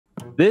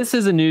This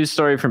is a news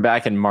story from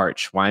back in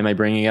March. Why am I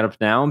bringing it up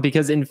now?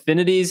 Because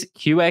Infiniti's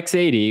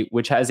QX80,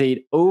 which has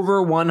a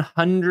over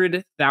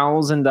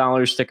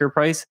 $100,000 sticker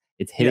price,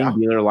 it's hitting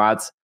dealer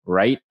lots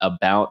right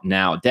about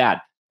now.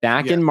 Dad,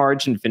 back in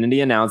March,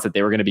 Infiniti announced that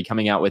they were going to be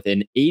coming out with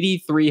an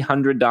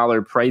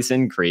 $8,300 price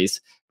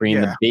increase,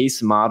 bringing the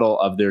base model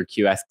of their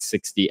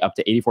QX60 up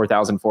to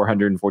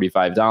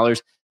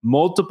 $84,445.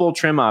 Multiple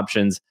trim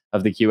options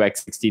of the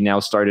QX60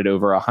 now start at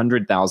over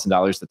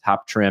 $100,000. The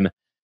top trim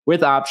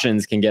with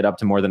options can get up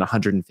to more than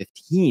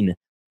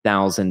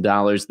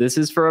 $115,000. This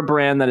is for a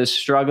brand that is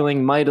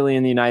struggling mightily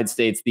in the United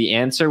States. The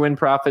answer when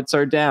profits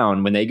are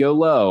down, when they go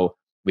low,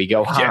 we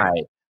go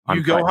high.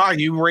 You go high,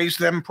 you raise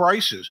them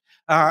prices.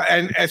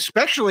 And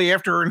especially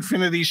after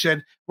Infiniti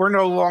said, we're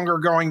no longer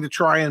going to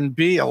try and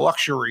be a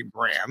luxury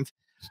brand.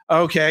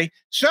 Okay,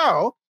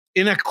 so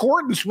in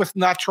accordance with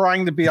not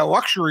trying to be a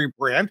luxury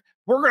brand,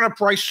 we're going to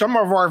price some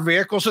of our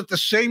vehicles at the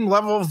same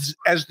level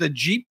as the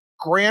Jeep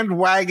Grand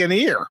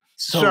Wagoneer.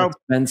 So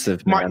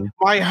expensive, man.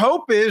 My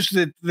hope is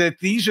that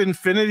these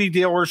Infiniti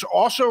dealers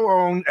also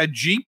own a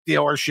Jeep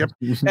dealership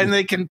and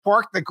they can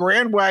park the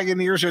Grand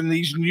Wagoneers and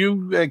these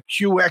new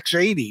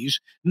QX80s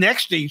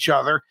next to each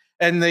other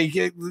and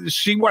they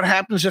see what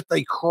happens if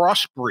they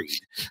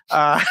crossbreed.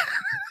 I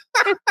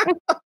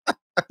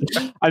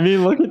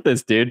mean, look at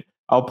this, dude.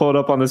 I'll pull it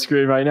up on the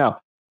screen right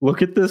now.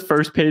 Look at this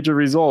first page of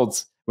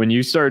results. When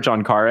you search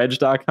on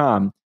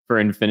caredge.com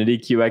for Infiniti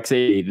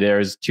QX80,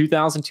 there's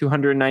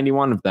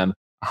 2,291 of them,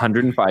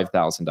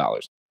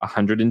 $105,000,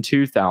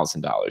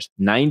 $102,000,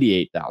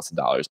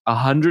 $98,000,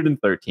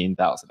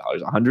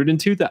 $113,000,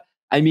 $102,000.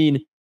 I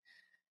mean,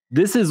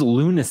 this is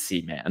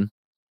lunacy, man.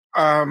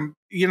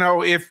 You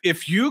know,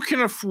 if you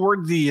can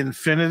afford the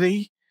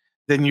Infiniti,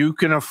 then you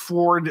can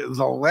afford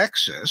the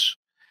Lexus.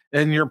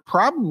 And you're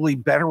probably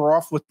better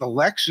off with the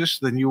Lexus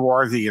than you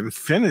are the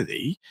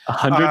Infiniti.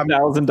 $100,000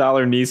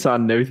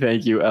 Nissan, no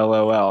thank you,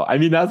 LOL. I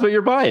mean, that's what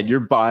you're buying.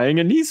 You're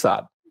buying a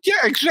Nissan. Yeah,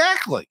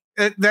 exactly.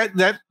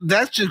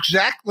 That's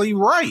exactly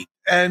right.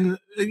 And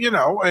you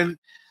know, and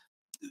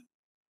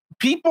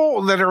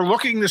people that are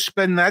looking to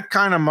spend that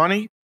kind of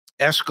money,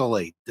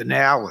 Escalade,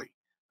 Denali,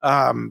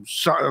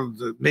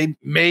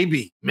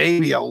 maybe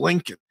a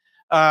Lincoln,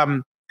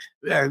 a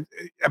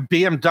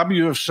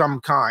BMW of some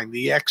kind,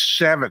 the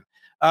X7.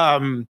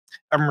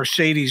 A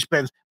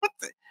Mercedes-Benz, but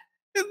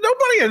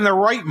nobody in their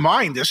right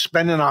mind is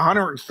spending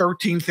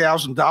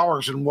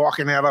 $113,000 and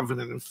walking out of an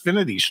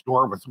Infiniti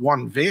store with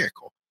one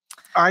vehicle.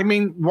 I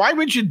mean, why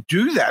would you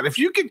do that? If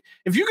you can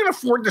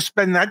afford to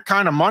spend that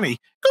kind of money,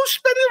 go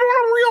spend it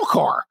on a real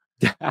car.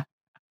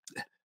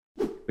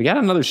 We got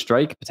another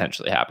strike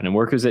potentially happening.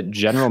 Workers at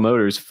General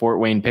Motors Fort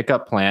Wayne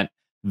pickup plant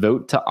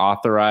vote to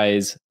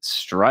authorize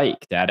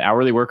strike. Dad,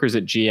 hourly workers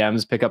at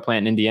GM's pickup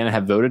plant in Indiana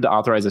have voted to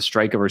authorize a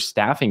strike over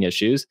staffing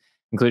issues,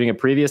 including a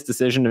previous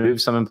decision to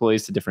move some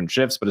employees to different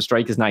shifts, but a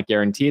strike is not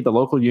guaranteed. The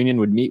local union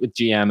would meet with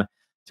GM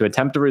to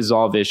attempt to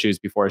resolve issues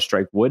before a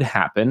strike would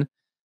happen.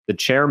 The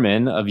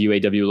chairman of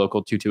UAW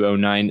Local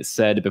 2209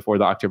 said before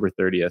the October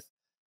 30th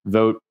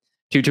vote,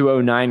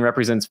 2209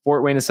 represents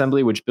Fort Wayne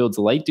Assembly, which builds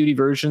light-duty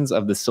versions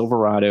of the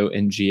Silverado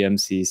and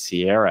GMC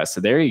Sierra.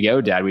 So there you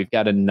go, Dad. We've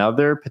got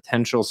another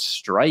potential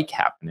strike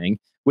happening,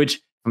 which,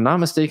 if I'm not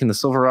mistaken, the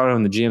Silverado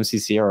and the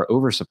GMC Sierra are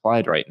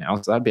oversupplied right now.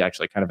 So that'd be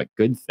actually kind of a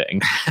good thing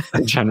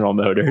for General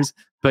Motors.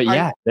 But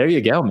yeah, there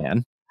you go,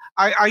 man.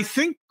 I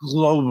think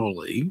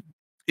globally,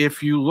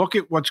 if you look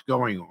at what's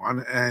going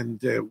on,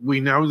 and we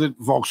know that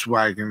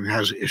Volkswagen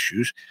has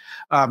issues,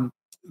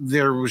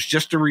 there was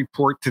just a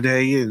report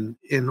today in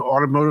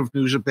automotive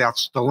news about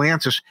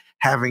Stellantis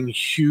having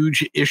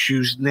huge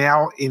issues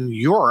now in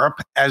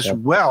Europe as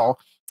well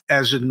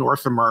as in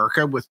North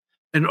America with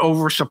an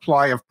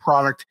oversupply of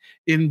product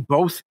in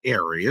both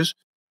areas.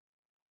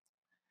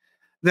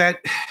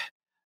 That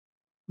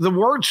the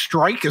word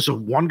strike is a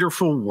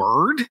wonderful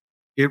word.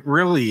 It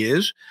really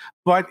is.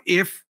 But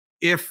if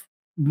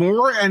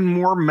more and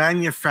more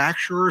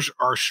manufacturers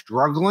are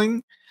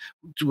struggling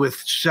with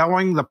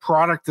selling the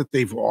product that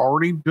they've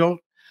already built,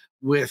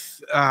 with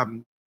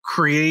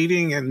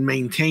creating and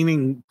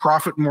maintaining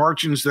profit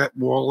margins that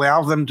will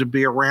allow them to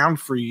be around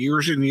for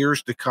years and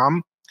years to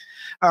come,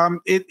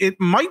 it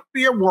might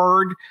be a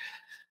word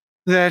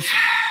that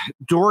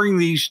during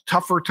these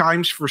tougher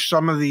times for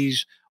some of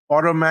these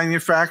auto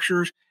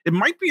manufacturers, it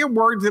might be a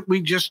word that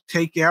we just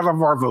take out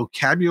of our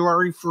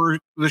vocabulary for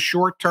the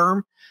short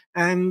term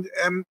and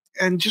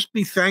just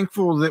be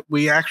thankful that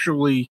we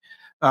actually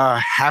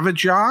have a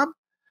job,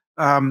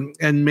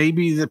 and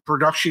maybe the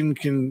production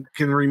can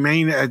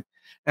remain at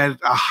a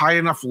high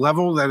enough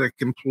level that it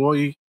can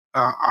employ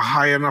a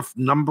high enough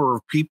number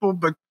of people.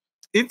 But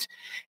it's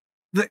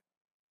the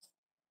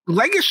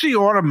legacy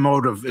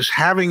automotive is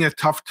having a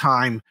tough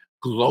time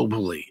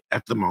globally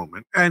at the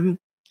moment. And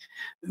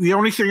the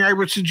only thing I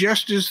would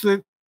suggest is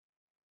that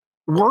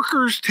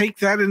workers take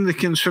that into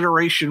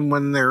consideration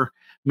when they're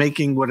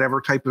making whatever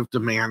type of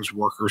demands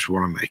workers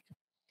want to make.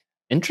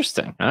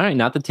 Interesting. All right.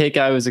 Not the take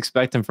I was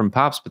expecting from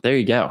Pops, but there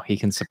you go. He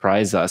can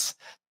surprise us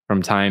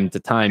from time to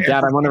time.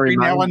 Dad, I want to every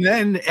remind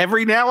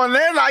now and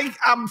then,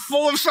 I'm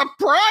full of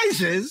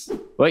surprises.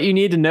 what you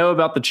need to know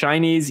about the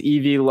Chinese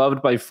EV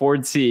loved by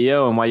Ford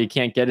CEO and why you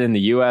can't get it in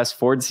the US.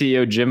 Ford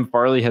CEO Jim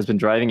Farley has been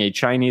driving a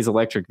Chinese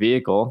electric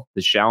vehicle,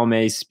 the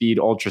Xiaomi Speed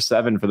Ultra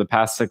 7, for the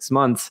past 6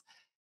 months,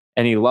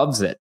 and he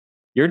loves it.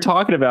 You're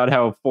talking about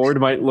how Ford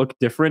might look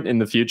different in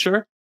the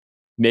future?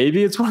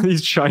 Maybe it's one of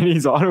these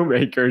Chinese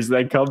automakers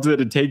that comes in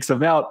and takes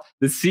them out.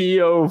 The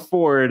CEO of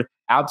Ford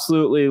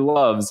absolutely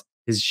loves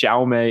his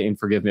Xiaomi, and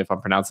forgive me if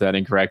I'm pronouncing that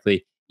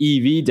incorrectly,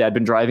 EV. Dad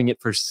been driving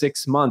it for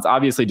 6 months,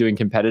 obviously doing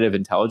competitive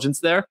intelligence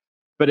there.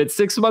 But at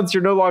 6 months,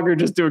 you're no longer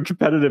just doing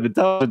competitive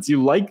intelligence.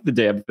 You like the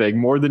damn thing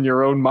more than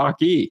your own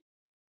Mach-E.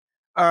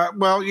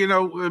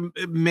 Well,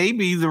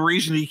 maybe the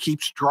reason he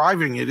keeps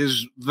driving it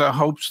is the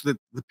hopes that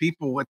the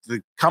people at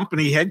the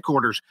company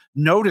headquarters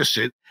notice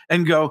it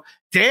and go,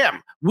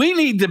 damn, we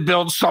need to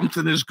build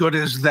something as good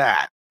as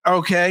that.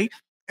 Okay.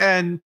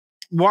 And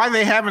why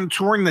they haven't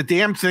torn the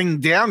damn thing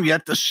down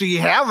yet to see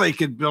how they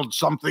could build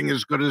something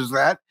as good as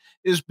that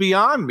is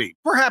beyond me.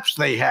 Perhaps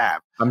they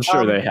have. I'm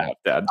sure they have,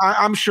 Dad.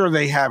 I'm sure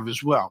they have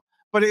as well.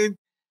 But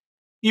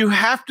you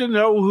have to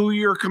know who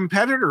your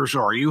competitors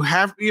are. You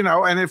have,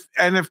 and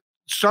if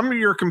some of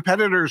your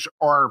competitors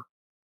are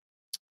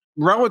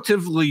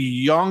relatively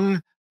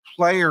young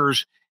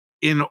players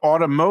in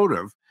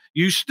automotive,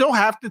 you still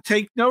have to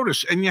take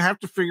notice and you have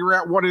to figure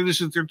out what it is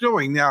that they're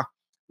doing. Now,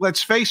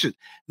 let's face it,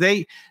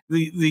 the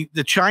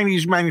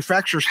Chinese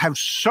manufacturers have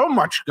so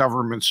much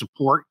government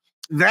support.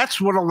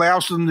 That's what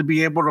allows them to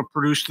be able to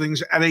produce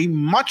things at a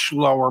much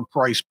lower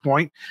price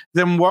point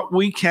than what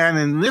we can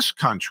in this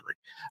country.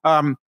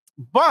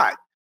 But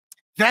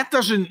that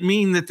doesn't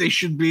mean that they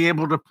should be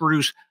able to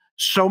produce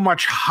so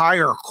much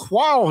higher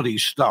quality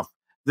stuff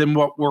than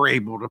what we're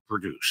able to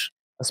produce.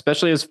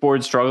 Especially as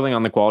Ford's struggling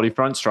on the quality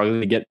front, struggling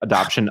to get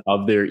adoption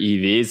of their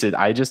EVs.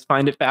 I just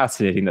find it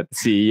fascinating that the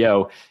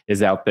CEO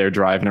is out there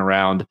driving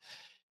around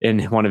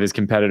in one of his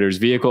competitors'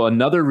 vehicle.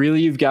 Another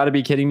really, you've got to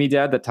be kidding me,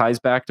 Dad, that ties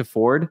back to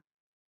Ford.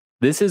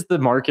 This is the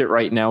market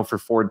right now for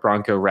Ford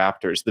Bronco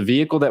Raptors, the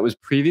vehicle that was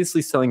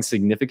previously selling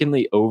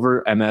significantly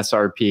over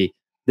MSRP.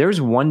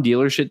 There's one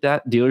dealership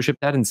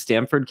that in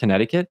Stamford,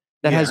 Connecticut,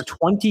 that has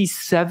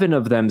 27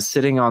 of them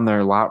sitting on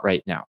their lot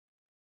right now.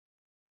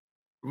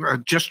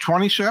 Just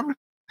 27?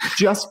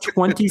 Just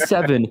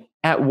 27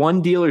 at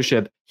one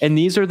dealership. And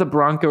these are the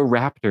Bronco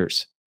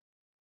Raptors.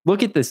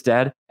 Look at this,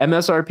 Dad.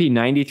 MSRP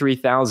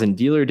 $93,000,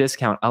 dealer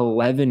discount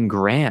 $11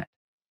 grand.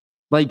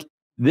 Like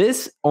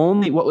this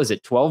only, what was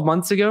it, 12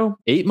 months ago?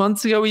 8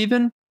 months ago,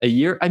 even? A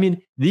year? I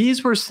mean,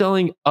 these were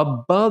selling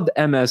above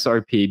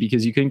MSRP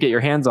because you couldn't get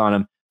your hands on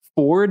them.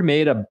 Ford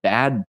made a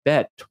bad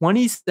bet.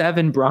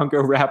 27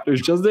 Bronco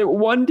Raptors just at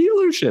one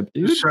dealership,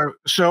 dude.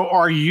 So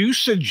are you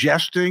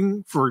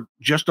suggesting for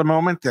just a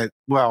moment that,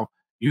 well,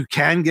 you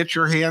can get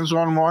your hands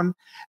on one?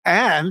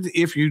 And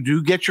if you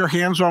do get your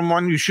hands on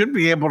one, you should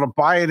be able to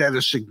buy it at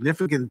a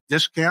significant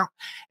discount.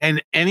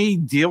 And any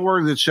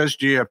dealer that says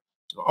to you,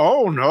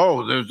 oh,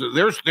 no,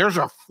 there's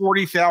a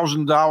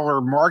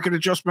 $40,000 market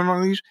adjustment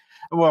on these,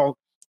 well,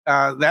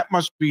 that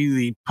must be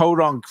the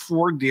podunk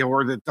Ford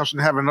dealer that doesn't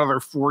have another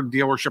Ford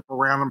dealership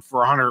around them for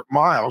 100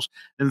 miles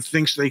and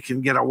thinks they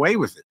can get away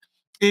with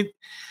it.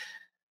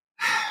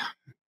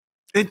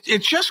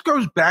 It just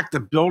goes back to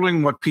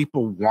building what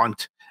people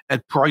want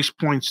at price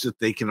points that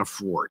they can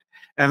afford.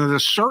 And at a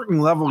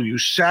certain level, you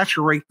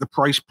saturate the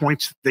price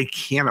points that they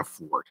can't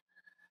afford.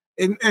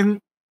 And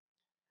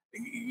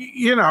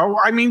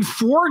I mean,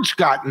 Ford's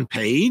gotten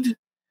paid,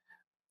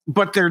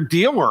 but their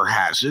dealer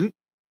hasn't.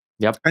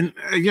 Yep. And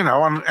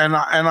and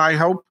I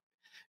hope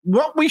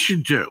what we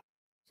should do,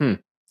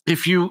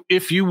 if you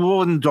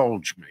will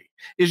indulge me,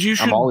 is you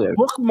should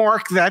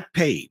bookmark that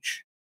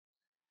page,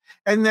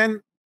 and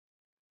then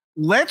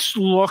let's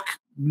look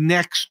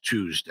next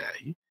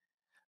Tuesday,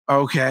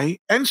 okay,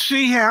 and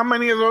see how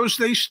many of those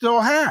they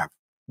still have.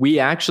 We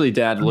actually,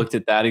 Dad, looked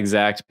at that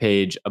exact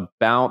page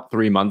about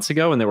 3 months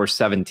ago, and there were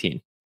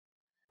 17.